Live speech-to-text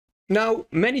Now,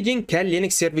 managing Kali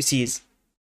Linux services.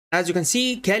 As you can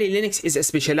see, Kali Linux is a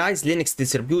specialized Linux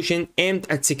distribution aimed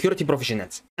at security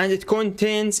professionals, and it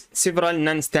contains several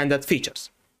non-standard features.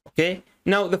 Okay,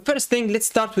 now the first thing, let's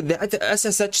start with the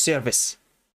SSH service,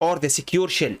 or the secure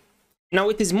shell. Now,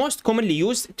 it is most commonly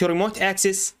used to remote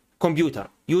access computer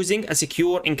using a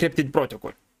secure encrypted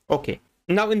protocol. Okay,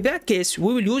 now in that case,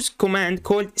 we will use command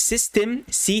called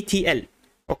systemctl.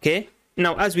 Okay,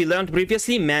 now as we learned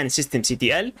previously, man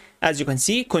systemctl, as you can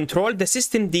see, control the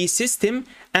systemd system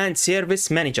and service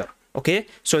manager. Okay,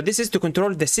 so this is to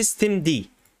control the systemd.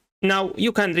 Now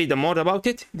you can read more about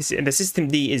it. The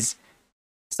systemd is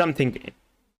something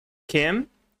came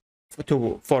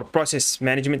for process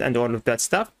management and all of that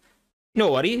stuff.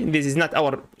 No worry, this is not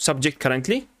our subject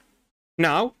currently.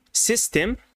 Now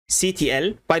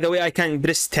systemctl, by the way, I can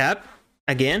press tab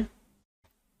again,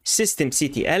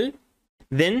 systemctl,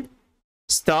 then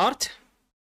start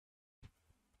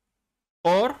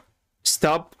or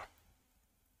stop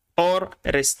or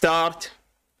restart.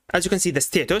 As you can see, the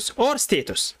status or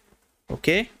status.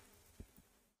 Okay,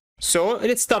 so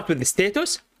let's start with the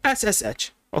status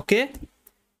SSH. Okay,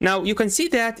 now you can see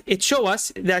that it shows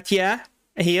us that, yeah,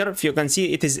 here if you can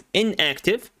see it is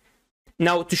inactive.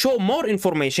 Now to show more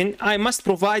information, I must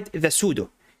provide the sudo.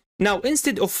 Now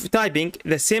instead of typing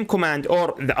the same command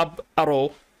or the up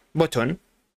arrow button,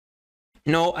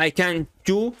 no, I can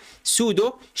do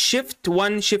sudo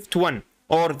shift1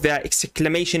 or the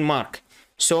exclamation mark.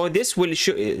 So this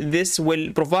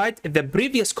will provide the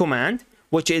previous command,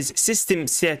 which is system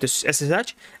status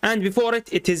SSH, and before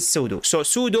it is sudo. So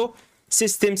sudo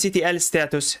systemctl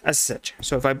status SSH.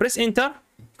 So if I press enter,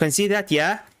 you can see that,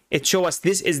 yeah, it shows us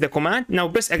this is the command. Now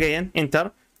press again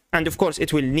enter, and of course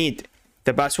it will need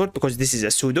the password because this is a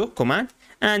sudo command,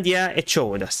 and yeah, it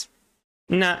showed us.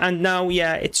 Now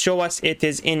yeah, it shows us it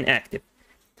is inactive.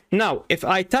 Now if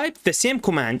I type the same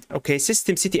command, okay,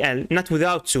 systemctl, not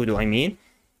without sudo, I mean,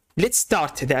 let's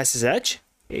start the SSH.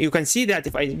 You can see that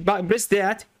if I press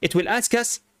that, it will ask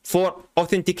us for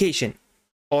authentication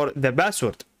or the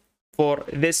password for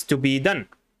this to be done.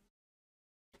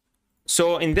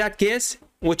 So in that case,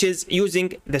 which is using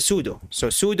the sudo. So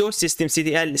sudo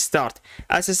systemctl start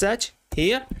SSH.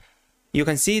 Here you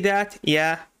can see that,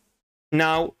 yeah,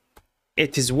 now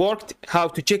it is worked. How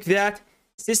to check that?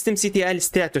 Systemctl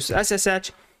status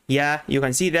SSH. Yeah, you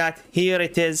can see that here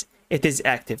it is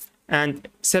active, and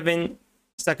 7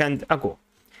 seconds ago.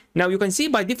 Now you can see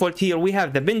by default here we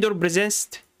have the vendor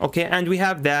present, okay, and we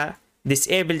have the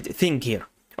disabled thing here.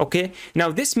 Okay,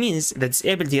 now this means the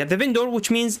disabled here, the vendor,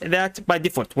 which means that by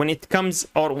default when it comes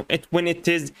or when it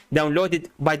is downloaded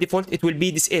by default, it will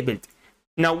be disabled.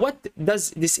 Now what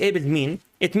does disabled mean?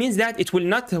 It means that it will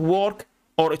not work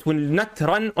or it will not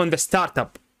run on the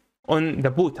startup, on the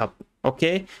boot up.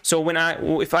 Okay, so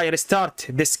if I restart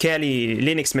this Kali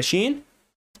Linux machine,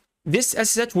 this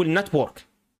SSH will not work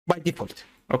by default.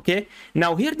 Okay,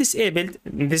 now here disabled,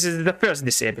 this is the first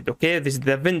disabled. Okay, this is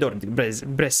the vendor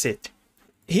preset.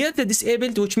 Here the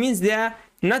disabled, which means the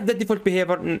not the default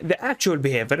behavior, the actual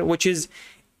behavior, which is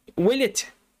will it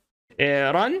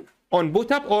run on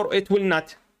boot up or it will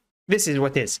not. This is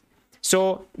what is.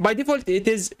 So by default it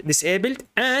is disabled,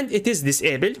 and it is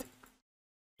disabled,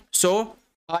 so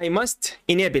I must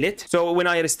enable it. So when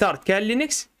I restart Kali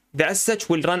Linux, the SSH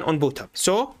will run on boot up.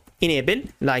 So enable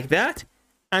like that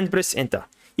and press enter.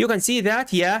 You can see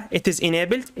that, yeah, it is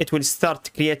enabled. It will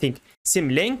start creating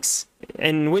symlinks.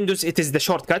 In Windows it is the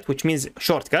shortcut, which means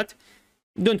shortcut.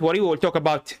 Don't worry, we will talk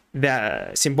about the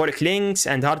symbolic links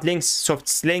and hard links,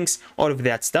 soft links, all of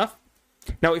that stuff.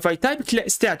 Now if I type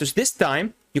status this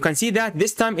time, you can see that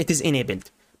this time it is enabled.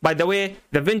 By the way,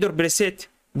 the vendor preset,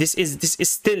 this is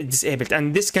still disabled,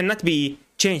 and this cannot be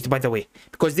changed, by the way,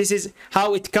 because this is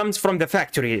how it comes from the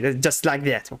factory, just like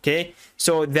that. Okay,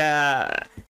 so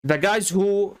the guys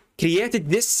who created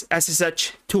this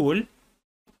SSH tool,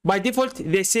 by default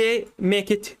they say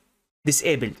make it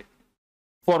disabled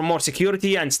for more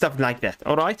security and stuff like that.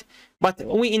 All right, but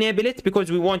we enable it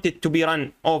because we want it to be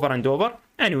run over and over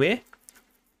anyway.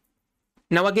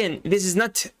 Now again, this is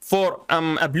not for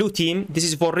a blue team, this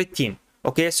is for red team.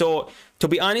 Okay, so to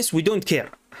be honest, we don't care.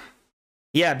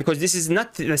 Yeah, because this is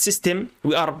not the system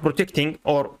we are protecting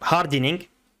or hardening.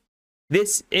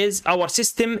 This is our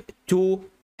system to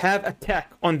have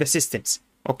attack on the systems.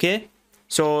 Okay,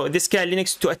 so this Kali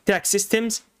Linux to attack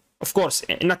systems, of course,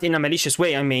 not in a malicious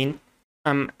way, I mean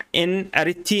in a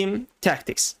red team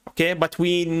tactics. Okay, but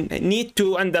we need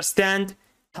to understand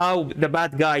how the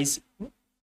bad guys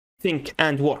think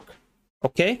and work.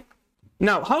 Okay,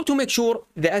 now how to make sure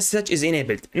the SSH is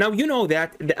enabled. Now you know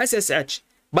that the SSH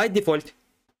by default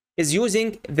is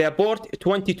using the port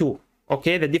 22,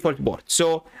 okay, the default port.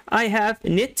 So I have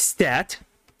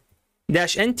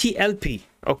netstat-ntlp,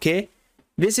 okay.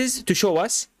 This is to show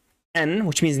us N,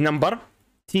 which means number,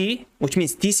 T, which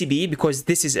means TCP, because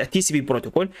this is a TCP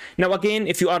protocol. Now again,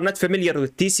 if you are not familiar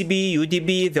with TCP,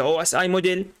 UDP, the OSI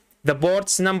model, the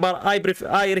ports number, I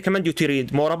recommend you to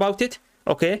read more about it,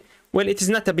 okay. Well, it is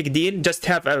not a big deal. Just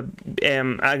have a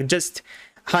just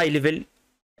high level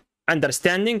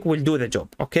understanding will do the job,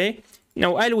 okay.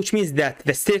 Now L, which means that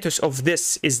the status of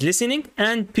this is listening,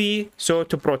 and P, so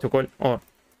to protocol or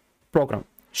program,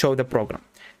 show the program,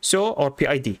 so, or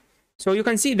PID. So you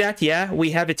can see that, yeah,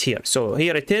 we have it here. So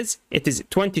here it is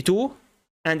 22,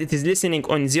 and it is listening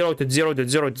on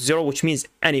 0.0.0.0, which means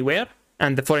anywhere,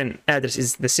 and the foreign address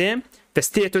is the same. The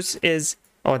status is,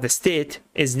 or the state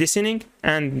is listening,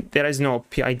 and there is no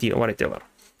PID or whatever,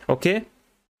 okay.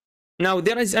 Now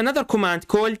there is another command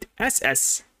called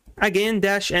ss, again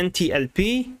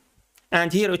 -ntlp,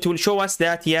 and here it will show us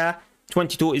that, yeah,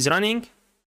 22 is running,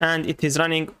 and it is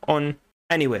running on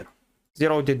anywhere,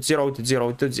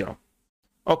 0.0.0.0.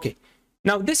 Okay,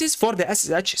 now this is for the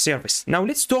SSH service. Now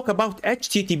let's talk about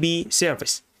HTTP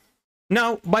service.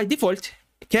 Now by default,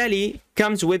 Kali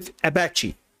comes with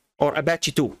Apache or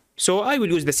Apache 2. So I will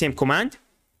use the same command,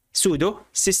 sudo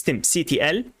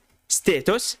systemctl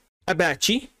status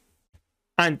Apache,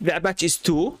 and the Apache is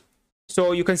 2.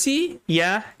 So you can see,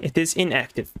 yeah, it is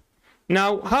inactive.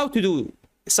 Now how to do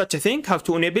such a thing, how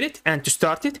to enable it and to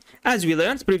start it? As we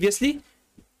learned previously,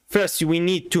 first we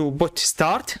need to put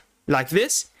start like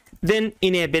this, then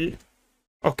enable,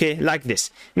 okay, like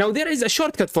this. Now there is a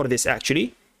shortcut for this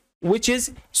actually, which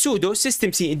is sudo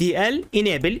systemctl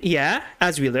enable, yeah,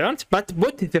 as we learned, but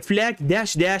put the flag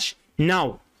 --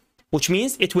 now, which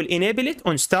means it will enable it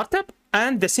on startup,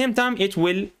 and the same time it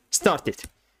will start it.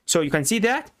 So you can see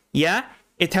that, yeah,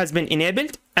 it has been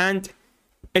enabled, and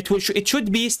it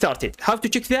should be started. How to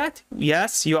check that?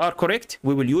 Yes, you are correct.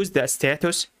 We will use the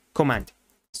status command.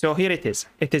 So here it is.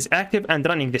 It is active and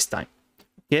running this time.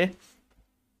 Okay.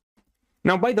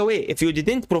 Now, by the way, if you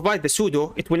didn't provide the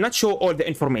sudo, it will not show all the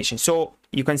information. So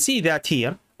you can see that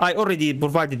here. I already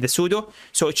provided the sudo,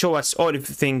 so it shows us all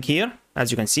everything here, as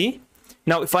you can see.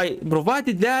 Now, if I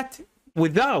provided that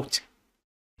without,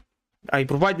 I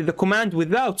provided the command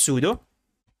without sudo,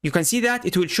 you can see that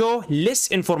it will show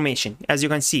less information, as you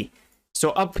can see. So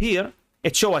up here,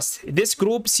 it shows us this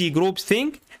group, C group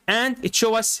thing, and it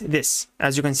shows us this,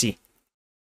 as you can see.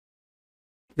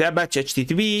 The Apache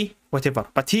HTTP, whatever.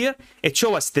 But here, it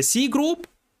shows us the C group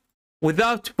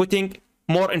without putting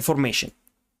more information.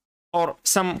 Or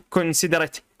some consider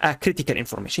it a critical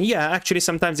information. Yeah, actually,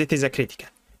 sometimes it is a critical.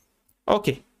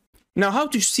 Okay. Now, how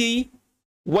to see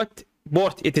what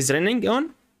port it is running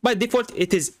on? By default,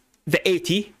 it is the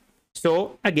 80.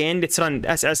 So, again, let's run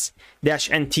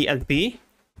ss-ntlp.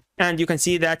 And you can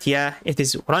see that, yeah, it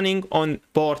is running on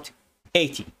port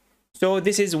 80. So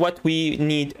this is what we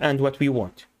need and what we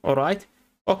want. All right.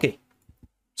 Okay.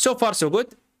 So far, so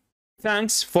good.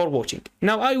 Thanks for watching.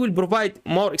 Now I will provide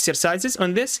more exercises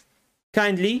on this.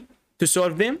 Kindly to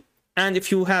solve them. And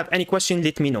if you have any question,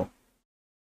 let me know.